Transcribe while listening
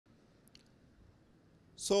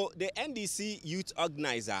So the NDC youth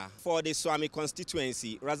organizer for the Suame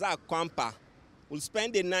constituency, Razak Kwampa, will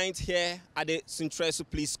spend the night here at the Suntresu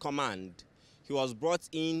Police Command. He was brought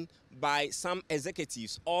in by some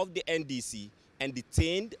executives of the NDC and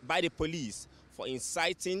detained by the police for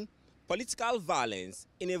inciting political violence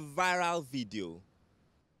in a viral video.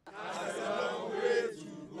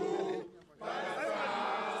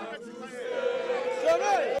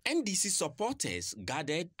 NDC supporters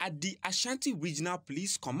gathered at the Ashanti Regional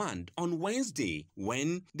Police Command on Wednesday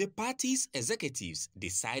when the party's executives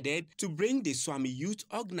decided to bring the Suame youth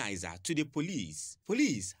organizer to the police.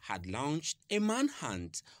 Police had launched a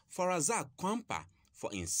manhunt for Razak Kwampa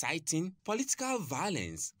for inciting political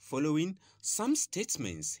violence following some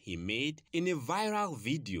statements he made in a viral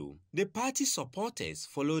video. The party supporters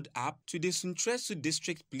followed up to the Suntresu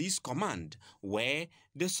District Police Command, where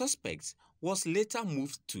the suspect was later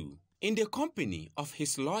moved to. In the company of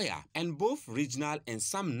his lawyer and both regional and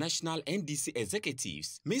some national NDC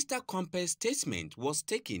executives, Mr. Kwampa's statement was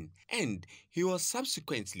taken and he was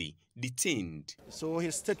subsequently detained. So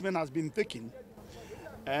his statement has been taken,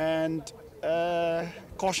 and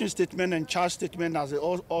caution statement and charge statement has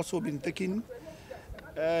also been taken.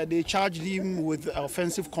 They charged him with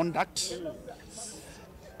offensive conduct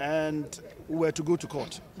and were to go to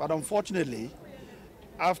court. But unfortunately,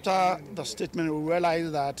 after the statement, we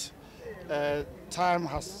realized that time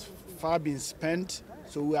has far been spent,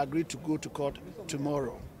 so we agreed to go to court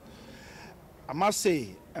tomorrow. I must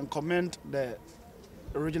say and commend the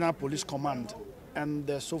Regional Police Command and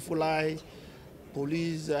the Sofulai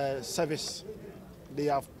Police Service. They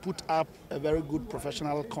have put up a very good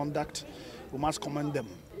professional conduct. We must commend them.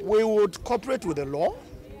 We would cooperate with the law.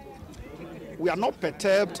 We are not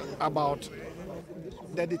perturbed about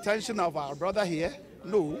the detention of our brother here.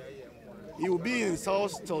 No, he will be in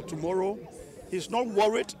cells till tomorrow. He's not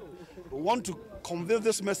worried. We want to convey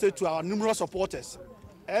this message to our numerous supporters,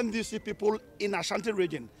 NDC people in Ashanti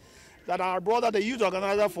region, that our brother, the youth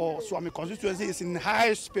organizer for Suame constituency, is in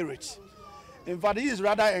high spirits. In fact, he is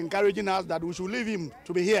rather encouraging us that we should leave him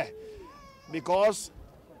to be here because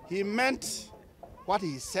he meant what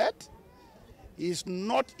he said. He is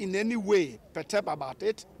not in any way perturbed about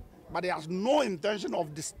it, but he has no intention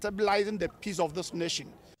of destabilizing the peace of this nation.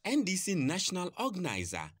 NDC national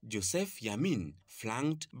organizer Joseph Yamin,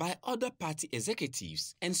 flanked by other party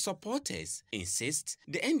executives and supporters, insists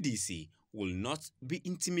the NDC will not be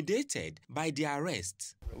intimidated by the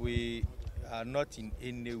arrest. We are not in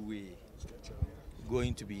any way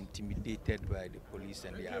going to be intimidated by the police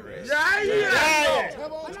and the arrest.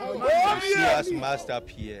 You see us masked up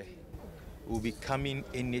here. We'll be coming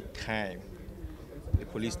any time the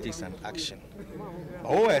police takes an action.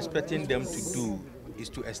 All we're expecting them to do is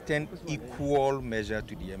to extend equal measure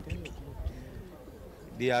to the MPP.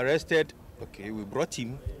 They arrested, okay, we brought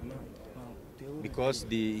him because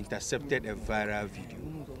they intercepted a viral video.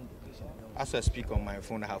 As I speak on my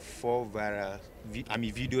phone, I have 4 viral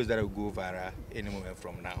videos that will go viral any moment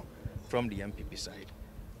from now, from the MPP side.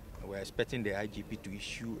 We're expecting the IGP to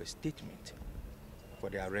issue a statement for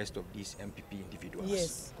the arrest of these MPP individuals.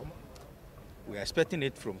 Yes. We're expecting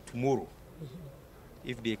it from tomorrow.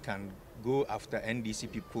 If they can go after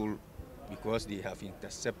NDC people because they have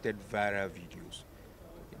intercepted viral videos,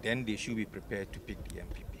 then they should be prepared to pick the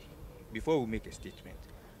MPP before we make a statement.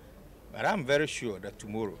 But I'm very sure that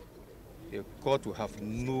tomorrow the court will have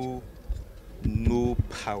no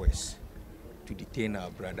powers to detain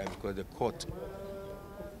our brother because the court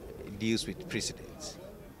deals with precedents.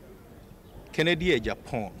 Kennedy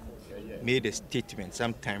Japan made a statement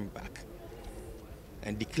some time back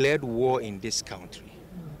and declared war in this country.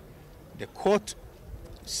 The court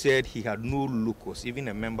said he had no locus, even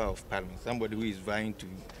a member of parliament, somebody who is vying to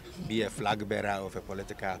be a flag bearer of a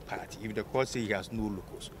political party. If the court says he has no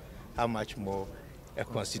locus, how much more a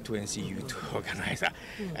constituency youth organizer?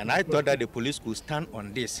 And I thought that the police could stand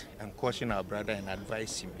on this and caution our brother and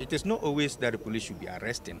advise him. It is not always that the police should be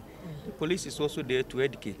arresting. The police is also there to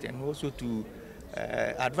educate and also to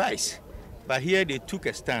advise. But here they took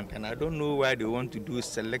a stand, and I don't know why they want to do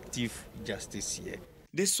selective justice here.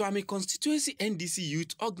 The Suame constituency NDC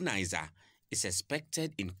youth organizer is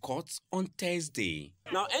expected in court on Thursday.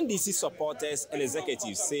 Now, NDC supporters and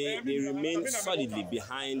executives say they remain solidly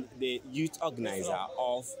behind the youth organizer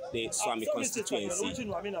of the Suame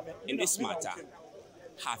constituency. In this matter,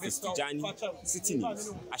 Hafiz Tijani, Citi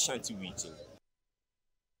News, Ashanti Region.